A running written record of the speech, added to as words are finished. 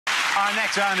Our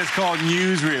next round is called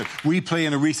Newsreel. We play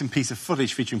in a recent piece of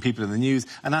footage featuring people in the news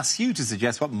and ask you to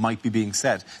suggest what might be being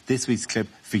said. This week's clip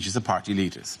features the party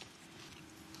leaders.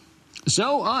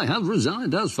 So I have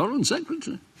resigned as Foreign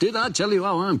Secretary. Did I tell you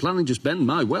how I'm planning to spend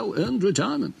my well-earned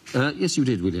retirement? Yes, you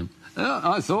did, William.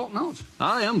 I thought not.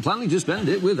 I am planning to spend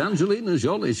it with Angelina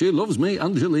Jolie. She loves me,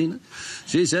 Angelina.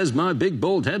 She says my big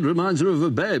bald head reminds her of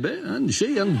a baby, and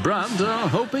she and Brad are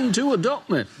hoping to adopt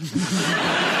me.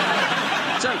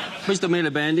 So, Mr.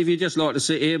 Miliband, if you'd just like to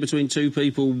sit here between two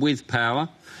people with power...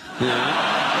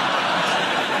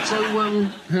 So,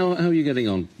 how are you getting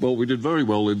on? Well, we did very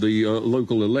well in the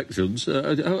local elections.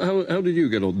 How did you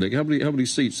get on, Nick? How many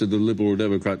seats did the Liberal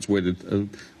Democrats win?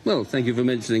 Well, thank you for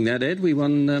mentioning that, Ed. We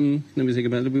won, let me think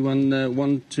about it, we won,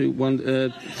 3. 3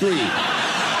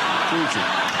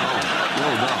 Oh,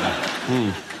 well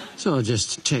done. So I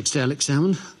just text Alex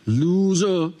Salmond,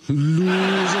 loser.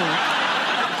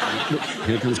 Look,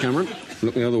 here comes Cameron.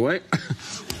 Look the other way.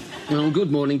 Well,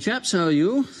 good morning, chaps. How are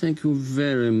you? Thank you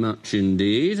very much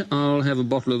indeed. I'll have a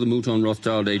bottle of the Mouton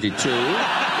Rothschild 82.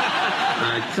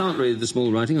 I can't read the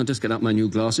small writing. I'll just get out my new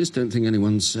glasses. Don't think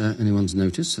anyone's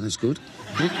noticed, so that's good.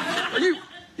 Are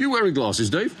you wearing glasses,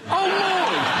 Dave? Oh,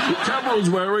 Lord! Cameron's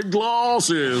wearing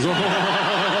glasses.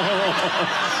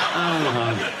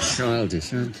 Oh,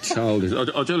 childish.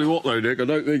 I'll tell you what, though, Nick, I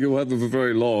don't think he'll have them for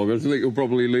very long. I think he'll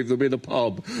probably leave them in a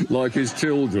pub, like his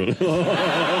children.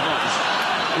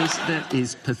 That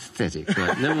is pathetic.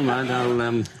 Right, never mind,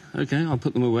 I'll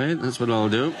put them away. That's what I'll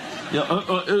do. Yeah,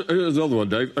 here's another one,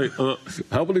 Dave. Hey,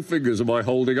 how many fingers am I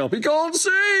holding up? He can't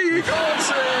see!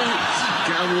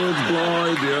 Cameron's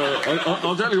blind, yeah.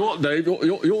 I'll tell you what, Dave,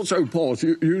 you're so posh,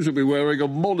 you should be wearing a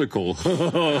monocle.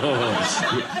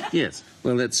 Yes,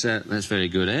 well, that's very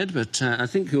good, Ed, but I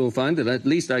think you'll find that at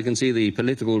least I can see the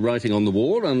political writing on the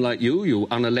wall, unlike you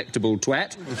unelectable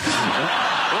twat.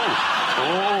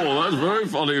 Oh, that's very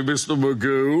funny, Mr.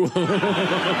 Magoo.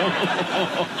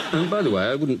 And by the way,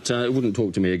 I wouldn't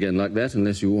talk to me again like that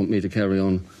unless you want me to carry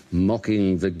on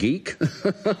mocking the geek.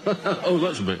 Oh,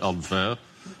 that's a bit unfair.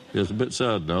 Yes, a bit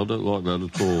sad now. I don't like that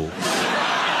at all.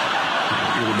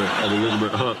 I'm a little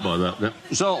bit hurt by that now.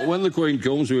 So, when the Queen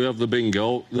comes, we have the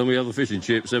bingo, then we have the fish and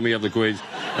chips, then we have the quiz,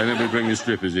 and then we bring the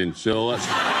strippers in. So that's...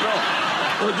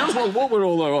 just while we're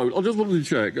all there, I just wanted to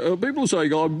check. People are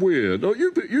saying I'm weird.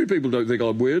 You people don't think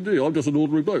I'm weird, do you? I'm just an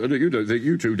ordinary bloke.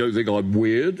 You two don't think I'm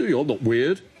weird, do you? I'm not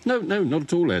weird. No, not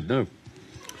at all, Ed, no.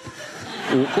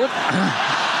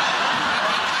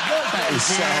 That is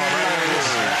so